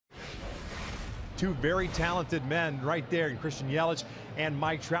Two very talented men right there in Christian Yelich and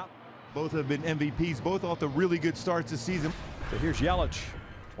Mike Trout. Both have been MVPs, both off the really good starts this season. So here's Yelich,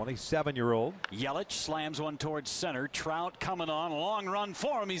 27-year-old. Yelich slams one towards center. Trout coming on, long run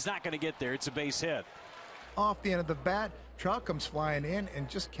for him. He's not going to get there. It's a base hit. Off the end of the bat, Trout comes flying in and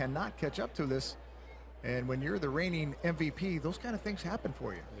just cannot catch up to this. And when you're the reigning MVP, those kind of things happen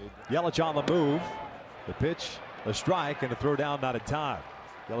for you. Yelich on the move. The pitch, a strike, and a throw down, not in time.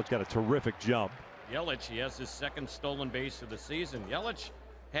 Yelich got a terrific jump. Yelich, he has his second stolen base of the season. Yelich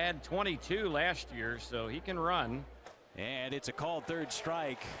had 22 last year, so he can run. And it's a called third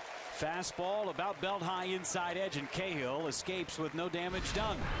strike. Fastball about belt high inside edge, and Cahill escapes with no damage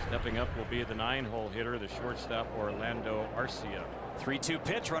done. Stepping up will be the 9-hole hitter, the shortstop Orlando Arcia. 3-2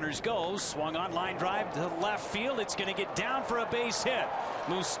 pitch, runners go, swung on, line drive to left field. It's going to get down for a base hit.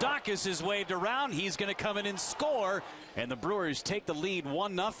 Moustakas is waved around. He's going to come in and score, and the Brewers take the lead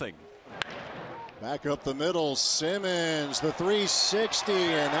 1-0. Back up the middle, Simmons, the 360,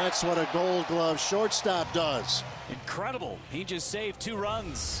 and that's what a Gold Glove shortstop does. Incredible. He just saved 2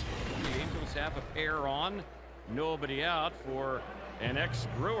 runs. The Angels have a pair on, nobody out for an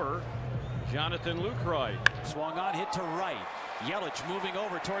ex-Brewer, Jonathan Lucroy. Swung on, hit to right. Yelich moving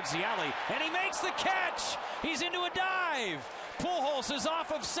over towards the alley, and he makes the catch. He's into a dive. Pujols is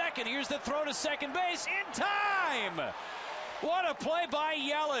off of second. Here's the throw to second base in time. What a play by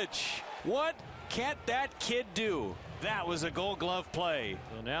Yelich. What can't that kid do? That was a Gold Glove play.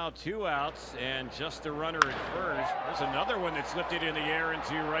 So now 2 outs and just a runner at first. There's another one that's lifted in the air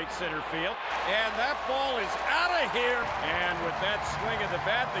into right center field. And that ball is out of here. And with that swing of the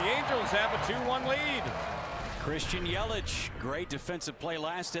bat, the Angels have a 2-1 lead. Christian Yelich, great defensive play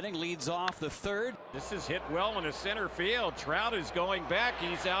last inning, leads off the third. This is hit well in the center field. Trout is going back.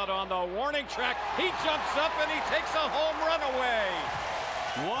 He's out on the warning track. He jumps up and he takes a home run away.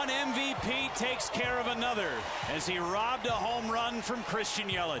 One MVP takes care of another as he robbed a home run from Christian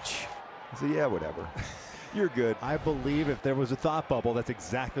Yelich. So yeah, whatever. You're good. I believe if there was a thought bubble, that's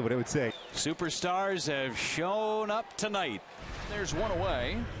exactly what it would say. Superstars have shown up tonight. There's one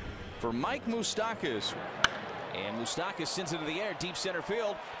away for Mike Moustakas. And Moustakas sends it into the air, deep center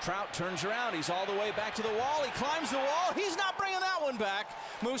field. Trout turns around. He's all the way back to the wall. He climbs the wall. He's not bringing that one back.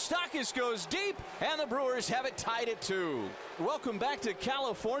 Moustakas goes deep, and the Brewers have it tied at 2. Welcome back to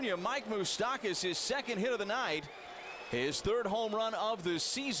California. Mike Moustakas, his second hit of the night. His 3rd home run of the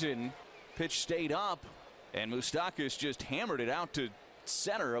season. Pitch stayed up, and Moustakas just hammered it out to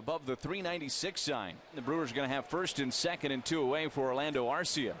center above the 396 sign. The Brewers are going to have first and second and 2 away for Orlando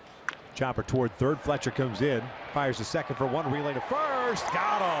Arcia. Chopper toward third. Fletcher comes in, fires to second for one, relay to first.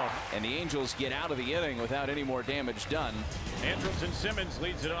 Got him. And the Angels get out of the inning without any more damage done. Andrelton Simmons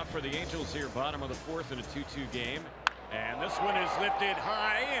leads it off for the Angels here, bottom of the 4th in a 2-2 game. And this one is lifted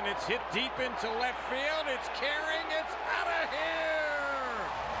high, and it's hit deep into left field. It's carrying. It's out of here.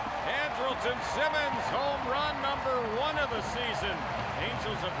 Andrelton Simmons, home run number 1 of the season.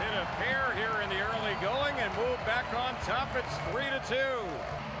 Angels have hit a pair here in the early going and move back on top. It's 3-2.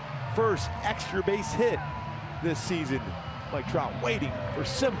 First extra base hit this season. Mike Trout waiting for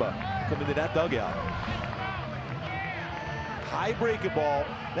Simba to come into that dugout. High breaking ball.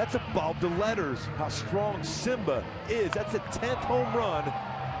 That's above the letters. How strong Simba is. That's a 10th home run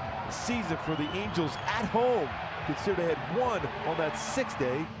season for the Angels at home. Consider they had 1 on that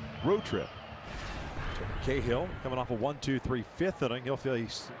 6-day road trip. Cahill coming off a 1-2-3 5th inning. He'll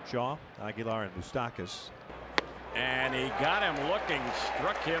face Shaw, Aguilar, and Moustakas. And he got him looking,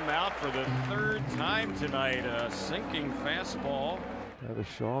 struck him out for the 3rd time tonight. A sinking fastball. Another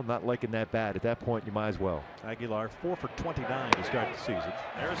Shaw, not liking that bat. At that point, you might as well. Aguilar 4 for 29 to start the season.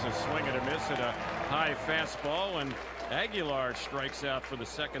 There's a swing and a miss at a high fastball, and Aguilar strikes out for the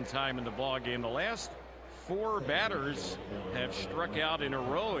 2nd time in the ball game. The last 4 batters have struck out in a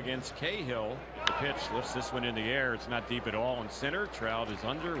row against Cahill. The pitch lifts this one in the air. It's not deep at all in center. Trout is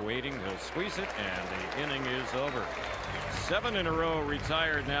under, waiting. He'll squeeze it, and the inning is over. 7 in a row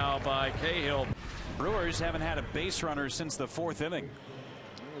retired now by Cahill. Brewers haven't had a base runner since the 4th inning.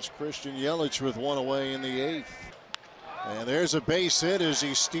 There's Christian Yelich with 1 away in the 8th. And there's a base hit as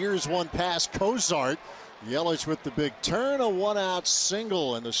he steers one past Cozart. Yelich with the big turn, a 1-out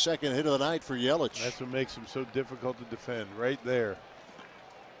single, and the 2nd hit of the night for Yelich. That's what makes him so difficult to defend, right there.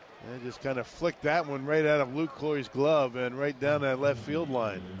 And just kind of flicked that one right out of Luke Cloy's glove and right down that left field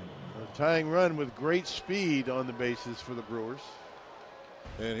line. A tying run with great speed on the bases for the Brewers.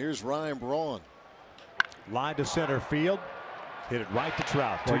 And here's Ryan Braun. Line to center field. Hit it right to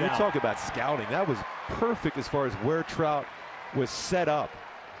Trout. Well, you talk about scouting. That was perfect as far as where Trout was set up.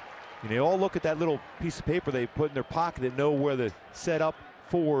 And they all look at that little piece of paper they put in their pocket and know where the setup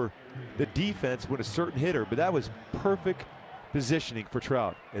for the defense when a certain hitter, but that was perfect positioning for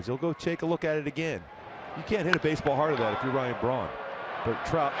Trout, as he'll go take a look at it again. You can't hit a baseball harder than that if you're Ryan Braun, but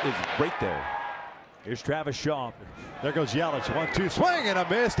Trout is right there. Here's Travis Shaw. There goes Yelich. 1-2 swing and a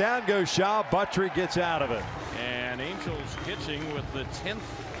miss. Down goes Shaw. Buttry gets out of it. And Angels pitching with the 10th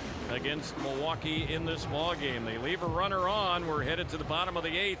against Milwaukee in this ball game. They leave a runner on. We're headed to the bottom of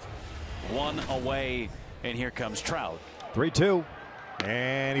the 8th. One away, and here comes Trout. 3-2,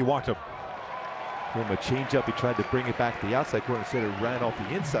 and he walked him. From a changeup, he tried to bring it back to the outside corner instead of ran off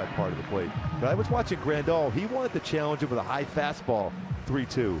the inside part of the plate. But I was watching Grandal. He wanted to challenge him with a high fastball.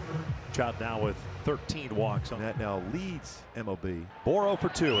 3-2. Trout now with 13 walks. And that now leads MLB. 4-0 for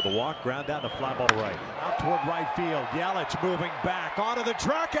 2 with a walk, ground down, the fly ball to right. Out toward right field. Yelich moving back onto the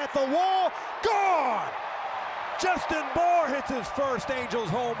track at the wall. Gone! Justin Bour hits his first Angels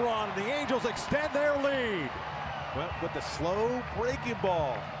home run, and the Angels extend their lead. Well, with the slow breaking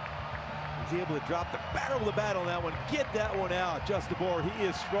ball, he's able to drop the barrel of the bat on that one, get that one out. Justin Bour, he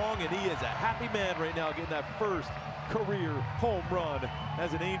is strong, and he is a happy man right now getting that first career home run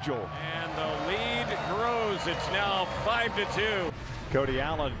as an Angel. And the lead grows. It's now 5-2. Cody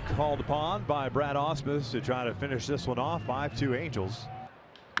Allen called upon by Brad Ausmus to try to finish this one off. 5-2 Angels.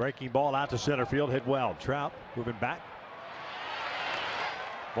 Breaking ball out to center field, hit well. Trout moving back.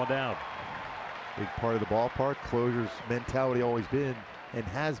 One down. Big part of the ballpark. Closer's mentality always been and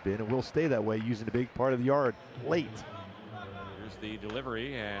has been and will stay that way, using a big part of the yard late. Here's the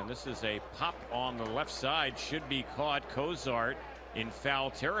delivery, and this is a pop on the left side. Should be caught. Cozart in foul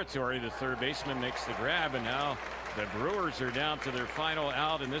territory. The third baseman makes the grab, and now the Brewers are down to their final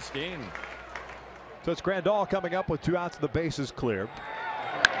out in this game. So it's Grandal coming up with 2 outs and the bases clear.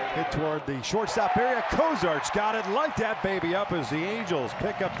 Hit toward the shortstop area. Cozart's got it. Light that baby up as the Angels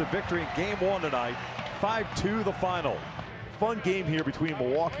pick up the victory in game 1 tonight. 5-2 the final. Fun game here between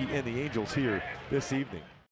Milwaukee and the Angels here this evening.